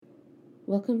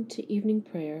Welcome to evening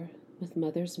prayer with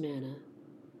Mother's Manna.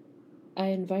 I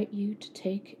invite you to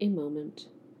take a moment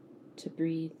to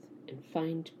breathe and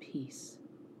find peace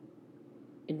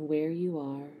in where you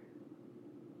are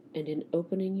and in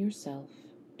opening yourself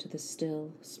to the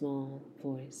still, small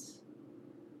voice.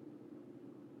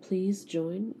 Please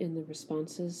join in the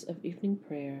responses of evening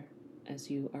prayer as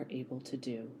you are able to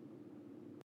do.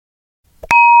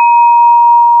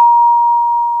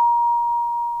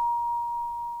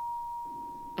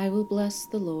 I will bless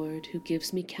the Lord who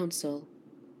gives me counsel.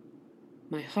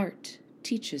 My heart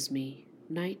teaches me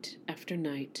night after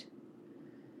night.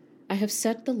 I have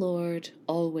set the Lord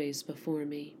always before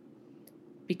me.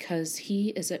 Because he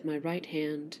is at my right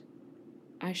hand,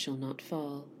 I shall not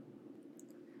fall.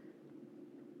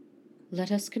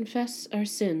 Let us confess our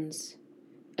sins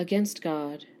against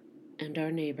God and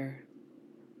our neighbor.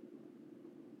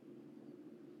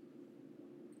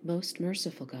 Most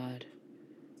merciful God,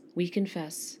 we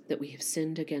confess that we have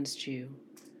sinned against you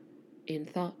in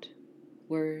thought,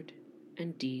 word,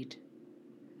 and deed,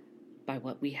 by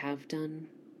what we have done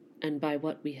and by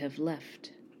what we have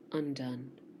left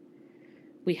undone.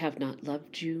 We have not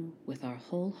loved you with our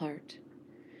whole heart.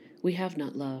 We have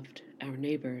not loved our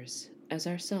neighbors as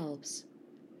ourselves.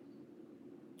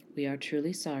 We are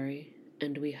truly sorry,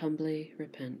 and we humbly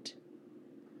repent.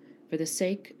 For the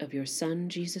sake of your Son,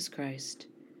 Jesus Christ,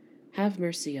 have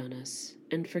mercy on us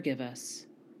and forgive us,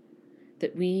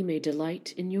 that we may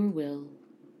delight in your will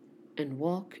and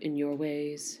walk in your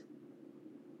ways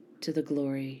to the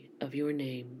glory of your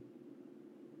name.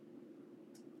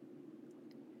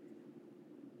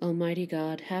 Almighty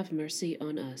God, have mercy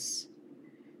on us.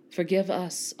 Forgive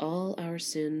us all our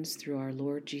sins through our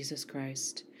Lord Jesus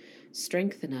Christ.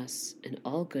 Strengthen us in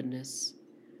all goodness,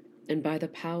 and by the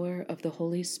power of the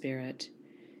Holy Spirit,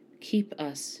 keep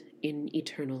us in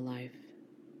eternal life.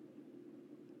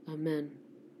 Amen.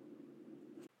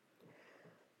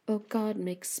 O God,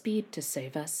 make speed to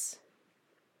save us.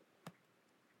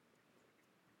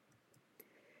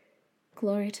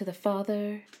 Glory to the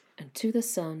Father, and to the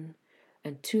Son,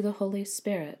 and to the Holy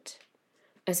Spirit,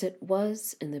 as it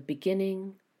was in the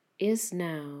beginning, is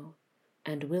now,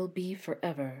 and will be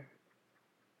forever.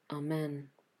 Amen.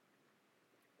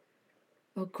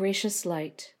 O gracious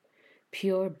light,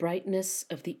 pure brightness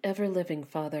of the ever-living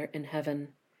Father in heaven,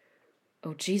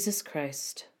 O Jesus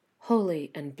Christ, holy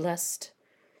and blessed,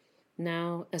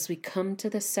 now as we come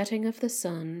to the setting of the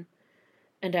sun,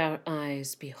 and our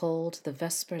eyes behold the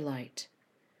vesper light,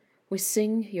 we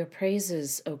sing your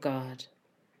praises, O God,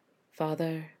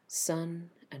 Father,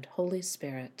 Son, and Holy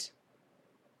Spirit.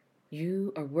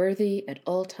 You are worthy at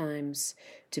all times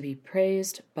to be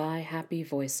praised by happy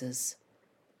voices,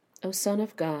 O Son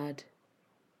of God,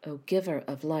 O Giver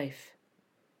of life,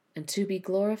 and to be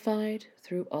glorified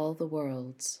through all the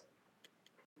worlds.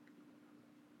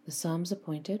 The Psalms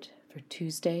appointed for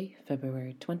Tuesday,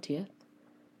 February 20th,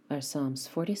 are Psalms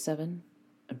 47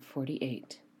 and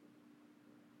 48.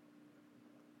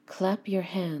 Clap your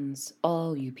hands,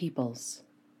 all you peoples.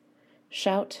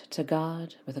 Shout to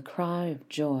God with a cry of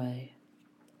joy.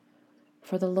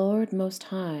 For the Lord Most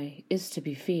High is to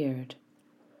be feared.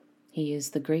 He is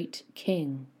the great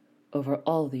King over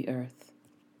all the earth.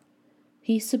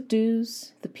 He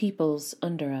subdues the peoples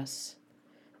under us,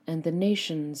 and the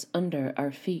nations under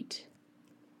our feet.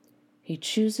 He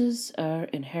chooses our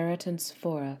inheritance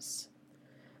for us,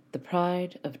 the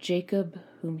pride of Jacob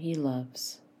whom he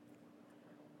loves.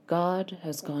 God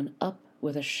has gone up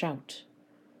with a shout,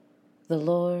 the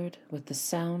Lord with the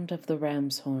sound of the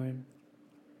ram's horn.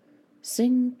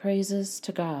 Sing praises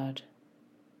to God,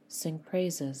 sing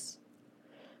praises.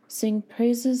 Sing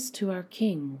praises to our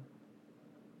King,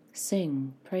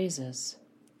 sing praises.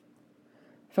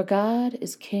 For God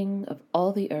is King of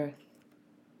all the earth.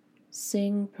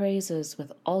 Sing praises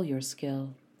with all your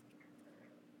skill.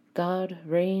 God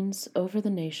reigns over the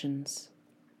nations.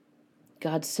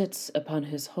 God sits upon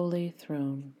his holy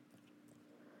throne.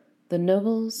 The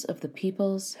nobles of the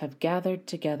peoples have gathered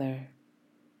together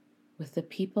with the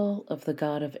people of the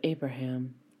God of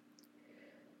Abraham.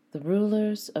 The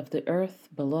rulers of the earth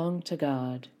belong to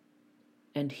God,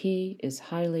 and he is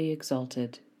highly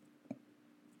exalted.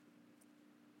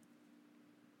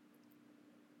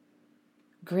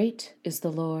 Great is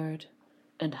the Lord,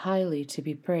 and highly to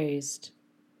be praised.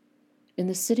 In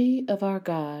the city of our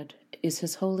God is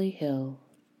his holy hill.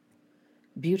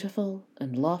 Beautiful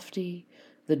and lofty,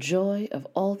 the joy of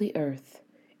all the earth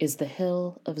is the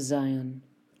hill of Zion,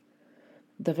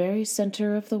 the very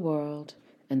center of the world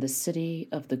and the city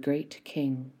of the great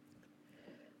King.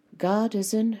 God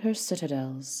is in her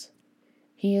citadels.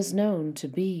 He is known to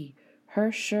be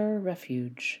her sure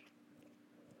refuge.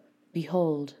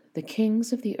 Behold, the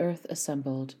kings of the earth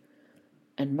assembled,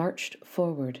 and marched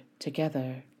forward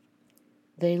together.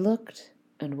 They looked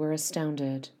and were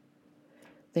astounded.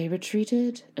 They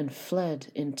retreated and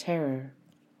fled in terror.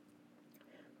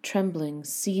 Trembling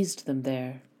seized them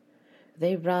there.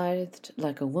 They writhed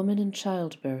like a woman in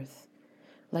childbirth,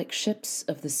 like ships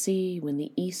of the sea when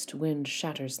the east wind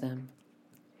shatters them.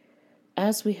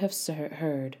 As we have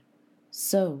heard,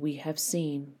 so we have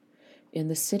seen, in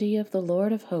the city of the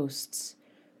Lord of hosts,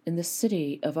 in the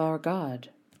city of our God.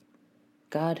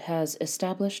 God has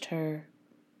established her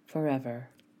forever.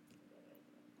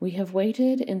 We have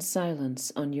waited in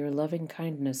silence on your loving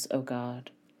kindness, O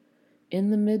God, in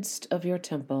the midst of your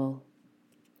temple.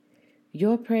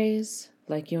 Your praise,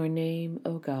 like your name,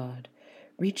 O God,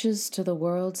 reaches to the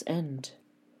world's end.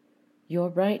 Your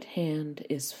right hand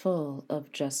is full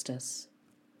of justice.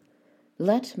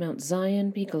 Let Mount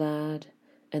Zion be glad,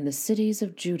 and the cities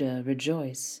of Judah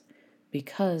rejoice,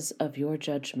 because of your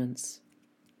judgments.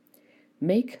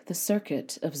 Make the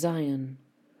circuit of Zion,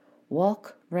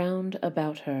 walk round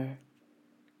about her,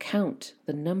 count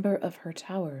the number of her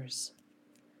towers.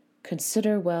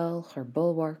 Consider well her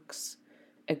bulwarks,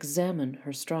 examine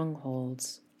her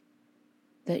strongholds,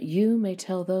 that you may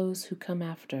tell those who come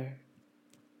after.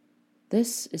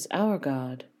 This is our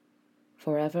God,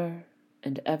 forever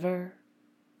and ever.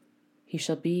 He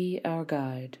shall be our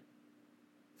guide,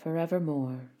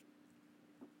 forevermore.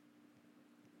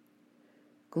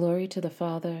 Glory to the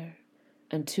Father,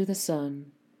 and to the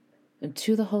Son, and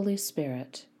to the Holy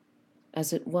Spirit,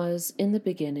 as it was in the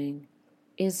beginning,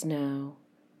 is now,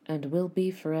 and will be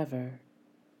forever.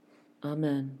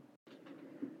 Amen.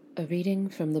 A reading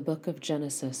from the book of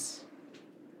Genesis.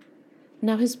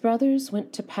 Now his brothers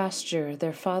went to pasture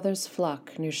their father's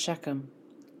flock near Shechem.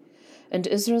 And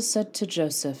Israel said to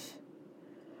Joseph,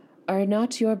 Are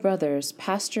not your brothers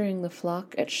pasturing the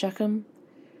flock at Shechem?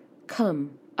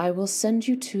 Come, I will send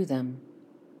you to them.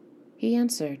 He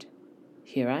answered,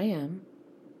 Here I am.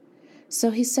 So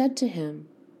he said to him,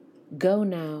 Go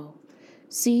now,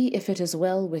 see if it is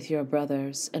well with your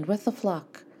brothers and with the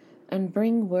flock, and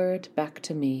bring word back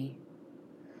to me.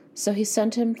 So he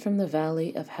sent him from the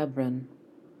valley of Hebron.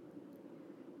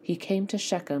 He came to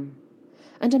Shechem,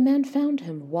 and a man found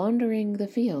him wandering the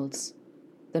fields.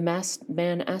 The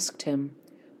man asked him,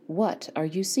 What are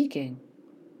you seeking?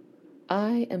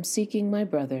 I am seeking my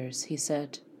brothers, he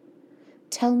said.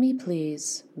 Tell me,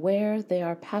 please, where they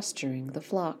are pasturing the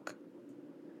flock.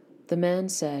 The man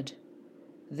said,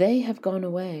 They have gone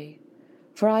away,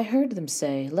 for I heard them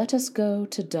say, Let us go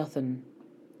to Dothan.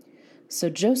 So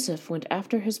Joseph went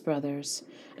after his brothers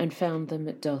and found them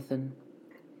at Dothan.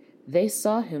 They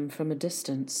saw him from a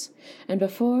distance, and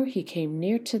before he came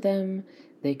near to them,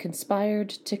 they conspired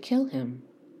to kill him.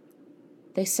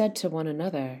 They said to one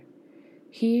another,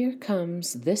 Here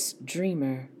comes this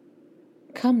dreamer.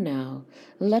 Come now,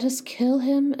 let us kill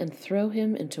him and throw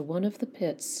him into one of the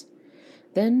pits.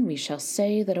 Then we shall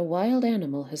say that a wild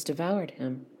animal has devoured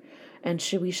him, and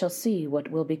we shall see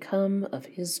what will become of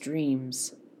his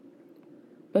dreams.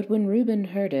 But when Reuben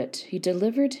heard it, he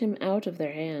delivered him out of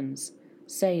their hands,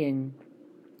 saying,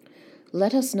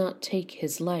 Let us not take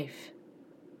his life.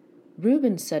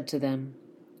 Reuben said to them,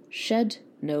 Shed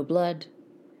no blood.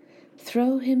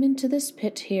 Throw him into this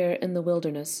pit here in the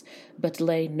wilderness, but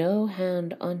lay no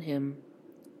hand on him,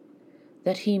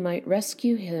 that he might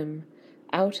rescue him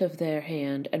out of their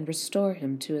hand and restore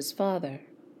him to his father.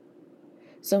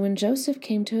 So when Joseph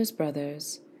came to his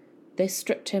brothers, they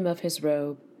stripped him of his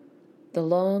robe, the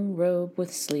long robe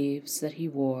with sleeves that he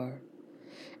wore,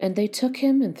 and they took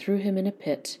him and threw him in a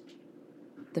pit.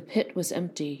 The pit was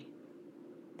empty.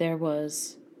 There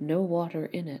was no water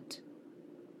in it.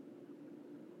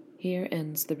 Here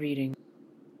ends the reading.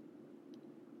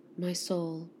 My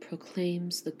soul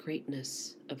proclaims the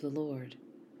greatness of the Lord.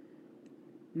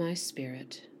 My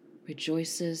spirit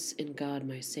rejoices in God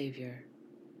my Savior,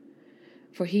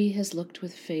 for he has looked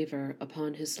with favor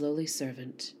upon his lowly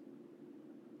servant.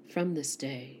 From this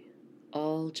day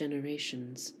all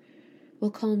generations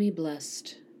will call me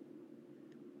blessed.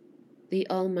 The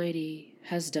Almighty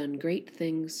has done great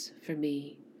things for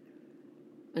me,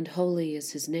 and holy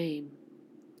is his name.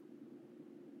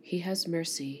 He has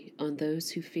mercy on those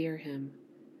who fear him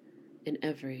in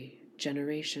every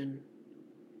generation.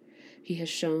 He has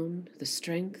shown the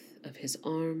strength of his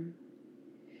arm.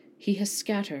 He has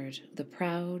scattered the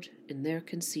proud in their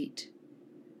conceit.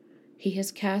 He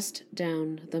has cast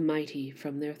down the mighty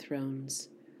from their thrones,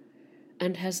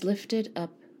 and has lifted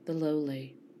up the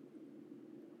lowly.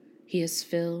 He has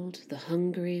filled the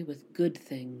hungry with good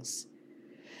things,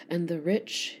 and the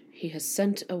rich he has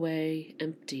sent away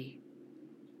empty.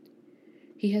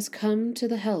 He has come to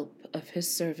the help of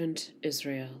his servant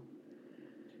Israel,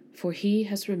 for he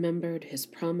has remembered his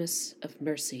promise of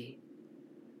mercy,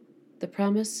 the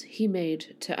promise he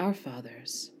made to our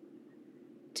fathers,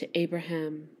 to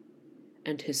Abraham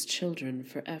and his children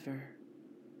forever.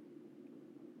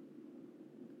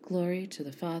 Glory to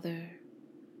the Father,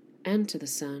 and to the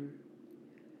Son,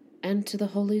 and to the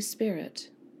Holy Spirit,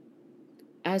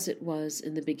 as it was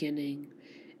in the beginning,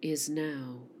 is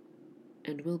now,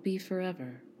 and will be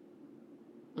forever.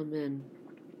 Amen.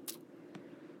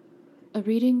 A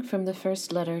reading from the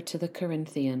first letter to the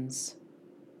Corinthians.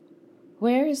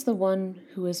 Where is the one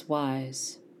who is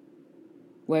wise?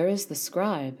 Where is the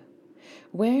scribe?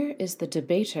 Where is the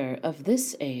debater of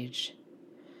this age?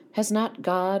 Has not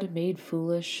God made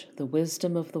foolish the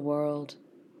wisdom of the world?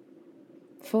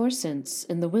 For since,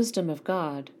 in the wisdom of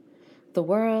God, the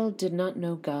world did not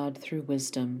know God through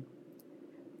wisdom,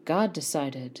 God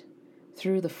decided,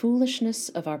 through the foolishness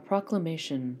of our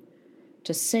proclamation,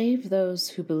 to save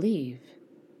those who believe.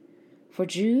 For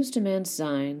Jews demand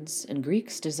signs, and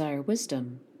Greeks desire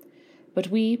wisdom, but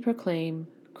we proclaim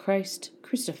Christ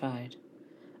crucified,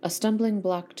 a stumbling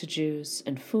block to Jews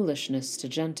and foolishness to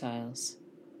Gentiles.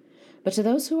 But to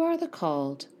those who are the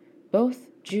called,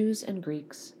 both Jews and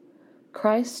Greeks,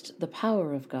 Christ the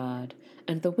power of God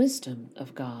and the wisdom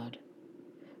of God.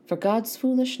 For God's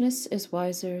foolishness is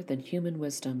wiser than human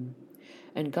wisdom,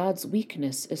 and God's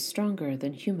weakness is stronger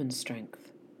than human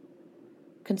strength.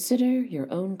 Consider your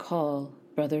own call,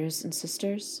 brothers and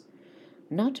sisters.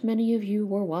 Not many of you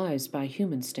were wise by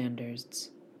human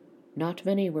standards. Not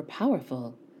many were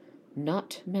powerful.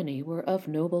 Not many were of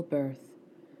noble birth.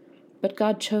 But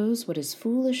God chose what is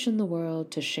foolish in the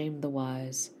world to shame the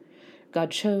wise.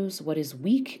 God chose what is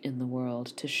weak in the world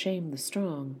to shame the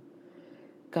strong.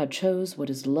 God chose what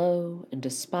is low and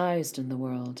despised in the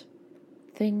world,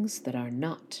 things that are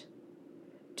not,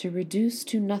 to reduce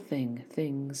to nothing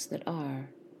things that are,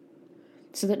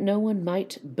 so that no one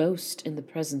might boast in the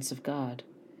presence of God.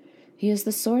 He is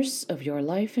the source of your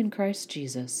life in Christ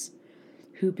Jesus,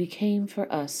 who became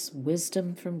for us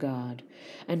wisdom from God,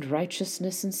 and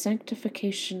righteousness and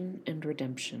sanctification and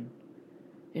redemption,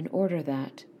 in order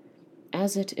that,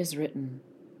 as it is written,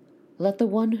 let the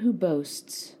one who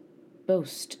boasts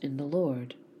boast in the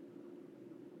Lord.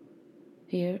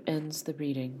 Here ends the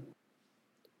reading.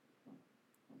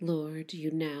 Lord,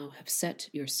 you now have set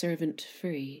your servant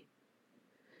free,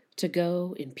 to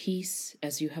go in peace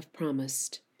as you have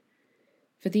promised.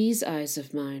 For these eyes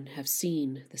of mine have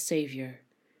seen the Savior,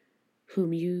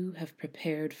 whom you have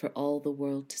prepared for all the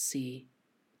world to see,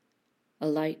 a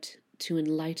light to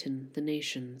enlighten the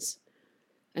nations,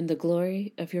 and the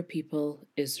glory of your people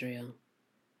Israel.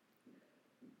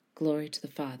 Glory to the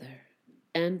Father,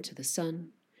 and to the Son,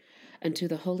 and to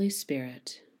the Holy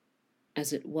Spirit,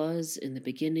 as it was in the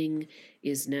beginning,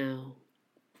 is now,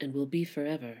 and will be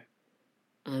forever.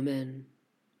 Amen.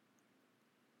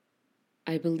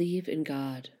 I believe in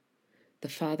God, the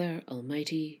Father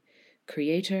Almighty,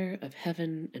 creator of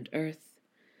heaven and earth.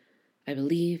 I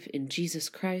believe in Jesus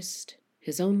Christ,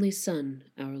 his only Son,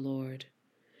 our Lord.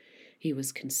 He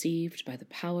was conceived by the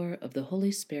power of the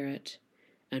Holy Spirit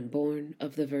and born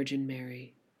of the Virgin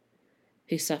Mary.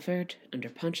 He suffered under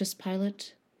Pontius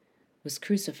Pilate, was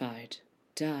crucified,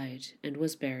 died, and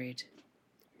was buried.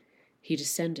 He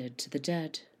descended to the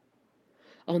dead.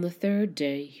 On the third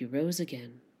day he rose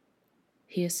again.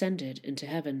 He ascended into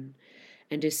heaven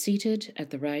and is seated at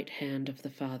the right hand of the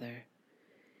Father.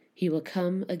 He will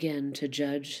come again to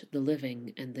judge the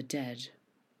living and the dead.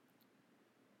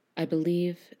 I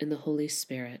believe in the Holy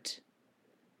Spirit,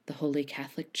 the Holy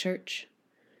Catholic Church,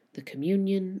 the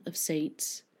communion of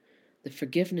saints, the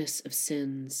forgiveness of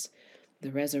sins,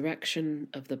 the resurrection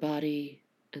of the body,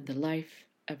 and the life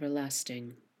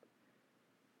everlasting.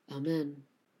 Amen.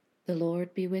 The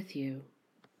Lord be with you.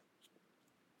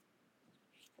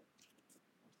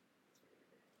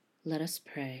 Let us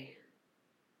pray.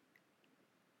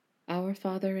 Our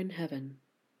Father in heaven,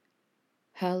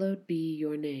 hallowed be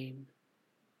your name.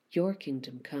 Your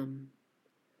kingdom come.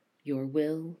 Your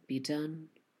will be done,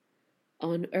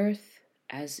 on earth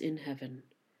as in heaven.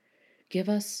 Give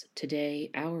us today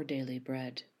our daily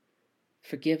bread.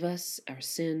 Forgive us our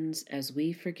sins as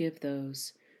we forgive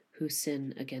those who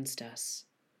sin against us.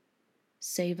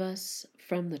 Save us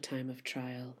from the time of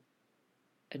trial,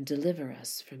 and deliver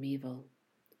us from evil.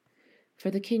 For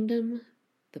the kingdom,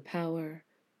 the power,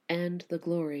 and the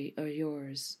glory are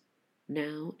yours,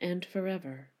 now and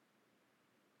forever.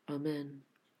 Amen.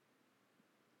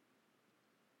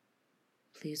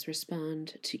 Please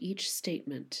respond to each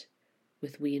statement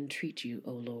with "We entreat you,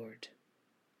 O Lord."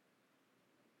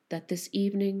 That this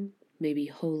evening may be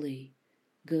holy,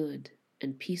 good,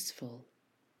 and peaceful.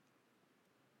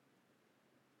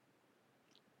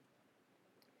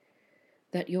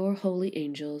 That your holy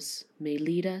angels may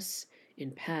lead us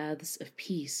in paths of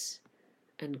peace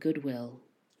and goodwill.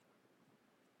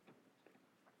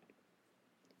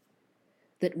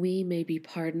 That we may be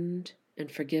pardoned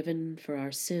and forgiven for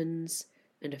our sins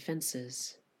and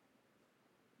offenses.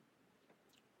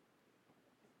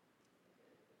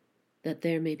 That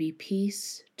there may be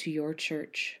peace to your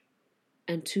church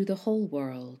and to the whole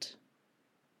world.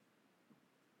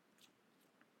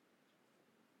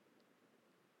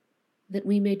 That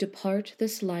we may depart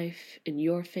this life in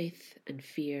your faith and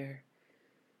fear,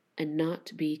 and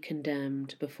not be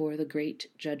condemned before the great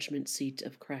judgment seat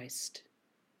of Christ.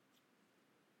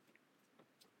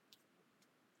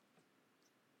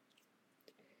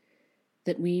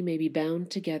 That we may be bound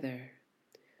together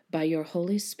by your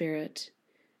Holy Spirit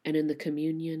and in the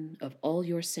communion of all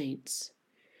your saints,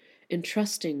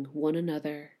 entrusting one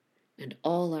another and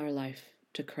all our life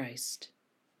to Christ.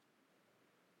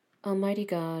 Almighty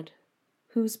God,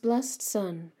 whose blessed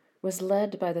Son was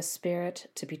led by the Spirit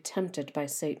to be tempted by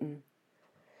Satan,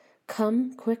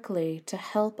 come quickly to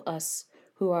help us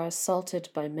who are assaulted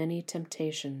by many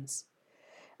temptations.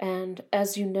 And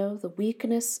as you know the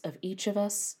weakness of each of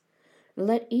us,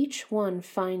 let each one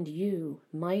find you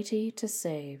mighty to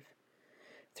save.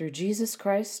 Through Jesus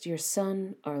Christ, your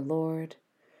Son, our Lord,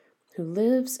 who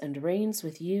lives and reigns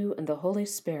with you and the Holy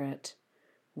Spirit,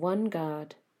 one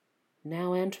God,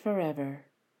 now and forever.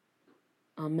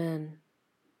 Amen.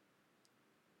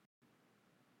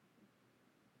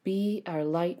 Be our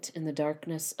light in the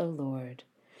darkness, O Lord,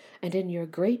 and in your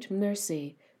great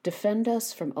mercy defend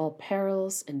us from all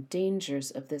perils and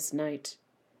dangers of this night,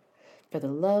 for the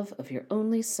love of your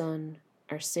only Son,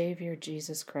 our Savior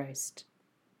Jesus Christ.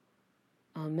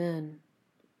 Amen.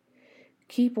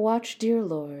 Keep watch, dear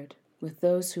Lord, with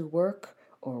those who work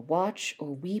or watch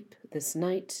or weep this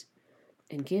night,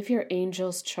 and give your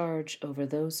angels charge over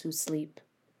those who sleep.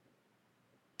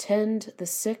 Tend the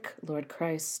sick, Lord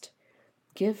Christ.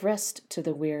 Give rest to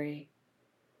the weary.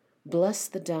 Bless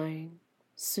the dying.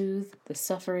 Soothe the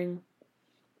suffering.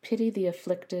 Pity the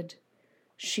afflicted.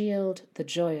 Shield the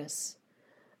joyous.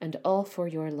 And all for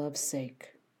your love's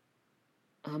sake.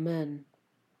 Amen.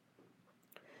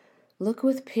 Look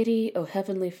with pity, O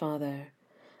Heavenly Father,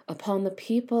 upon the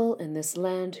people in this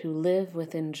land who live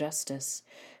with injustice,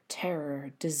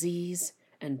 terror, disease,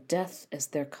 and death as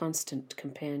their constant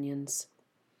companions.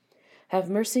 Have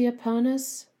mercy upon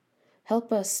us.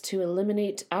 Help us to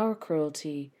eliminate our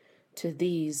cruelty to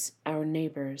these, our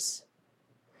neighbors.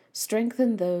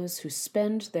 Strengthen those who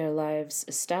spend their lives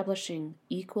establishing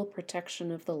equal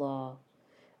protection of the law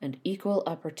and equal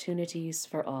opportunities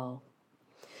for all.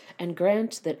 And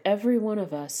grant that every one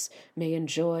of us may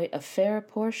enjoy a fair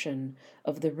portion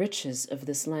of the riches of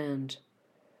this land.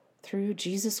 Through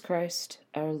Jesus Christ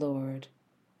our Lord.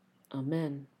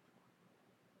 Amen.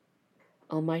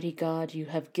 Almighty God, you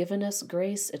have given us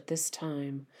grace at this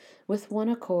time, with one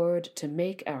accord to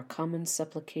make our common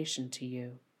supplication to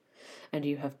you. And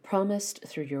you have promised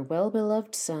through your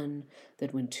well-beloved Son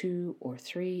that when 2 or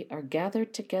 3 are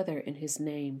gathered together in his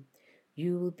name,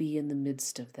 you will be in the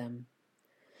midst of them.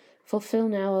 Fulfill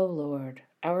now, O Lord,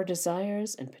 our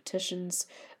desires and petitions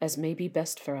as may be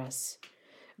best for us,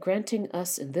 granting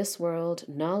us in this world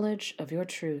knowledge of your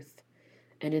truth,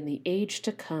 and in the age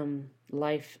to come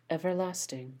life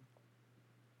everlasting.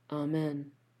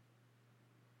 Amen.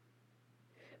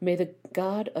 May the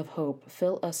God of hope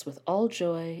fill us with all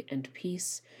joy and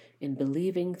peace in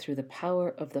believing through the power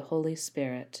of the Holy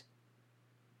Spirit.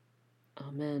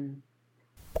 Amen.